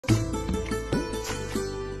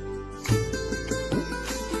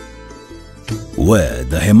where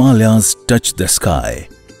the Himalayas touch the sky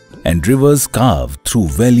and rivers carve through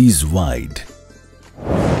valleys wide.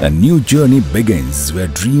 A new journey begins where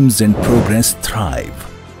dreams and progress thrive,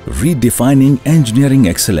 redefining engineering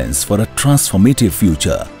excellence for a transformative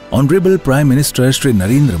future. Honorable Prime Minister Shri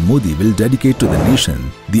Narendra Modi will dedicate to the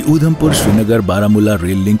nation the Udhampur Srinagar Baramula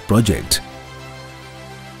Rail Link Project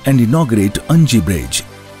and inaugurate Anji Bridge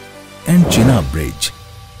and Chenab Bridge,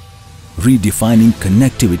 redefining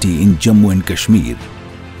connectivity in Jammu and Kashmir.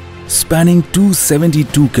 Spanning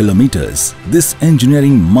 272 kilometers, this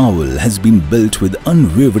engineering marvel has been built with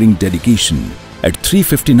unwavering dedication. At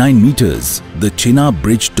 359 meters, the Chenab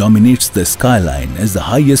Bridge dominates the skyline as the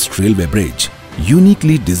highest railway bridge,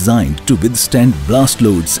 uniquely designed to withstand blast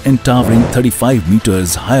loads and towering 35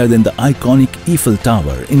 meters higher than the iconic Eiffel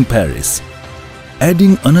Tower in Paris.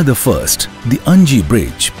 Adding another first, the Anji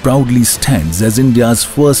Bridge proudly stands as India's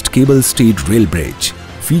first cable-stayed rail bridge,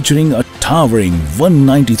 featuring a towering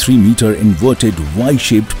 193-meter inverted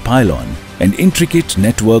Y-shaped pylon, an intricate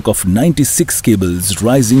network of 96 cables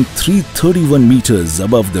rising 331 meters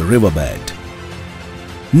above the riverbed.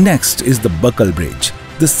 Next is the Buckle Bridge,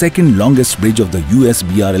 the second longest bridge of the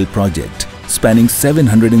USBRL project, spanning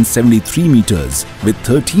 773 meters with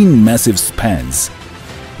 13 massive spans.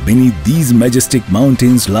 Beneath these majestic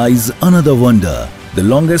mountains lies another wonder, the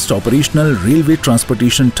longest operational railway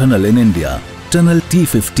transportation tunnel in India, Tunnel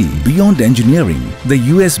T50. Beyond engineering, the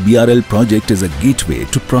USBRL project is a gateway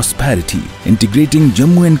to prosperity, integrating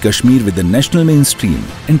Jammu and Kashmir with the national mainstream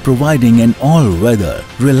and providing an all-weather,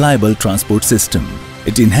 reliable transport system.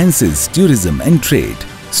 It enhances tourism and trade,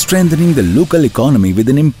 strengthening the local economy with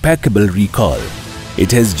an impeccable recall.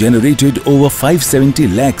 It has generated over 570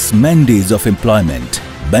 lakhs man-days of employment,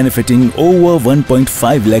 benefiting over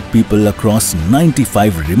 1.5 lakh people across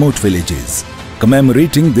 95 remote villages.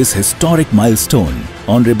 Commemorating this historic milestone,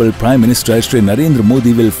 Honorable Prime Minister Shri Narendra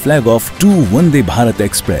Modi will flag off two Vande Bharat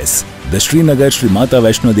Express, the Srinagar Shri Mata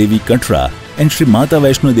Vaishno Devi Katra and Shri Mata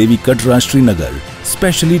Vaishno Devi Katra Srinagar,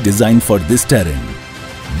 specially designed for this terrain.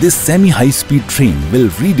 This semi-high-speed train will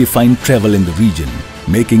redefine travel in the region,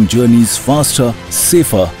 making journeys faster,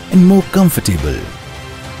 safer and more comfortable.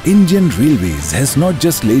 Indian Railways has not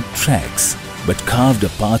just laid tracks, but carved a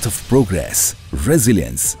path of progress,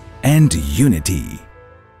 resilience and unity.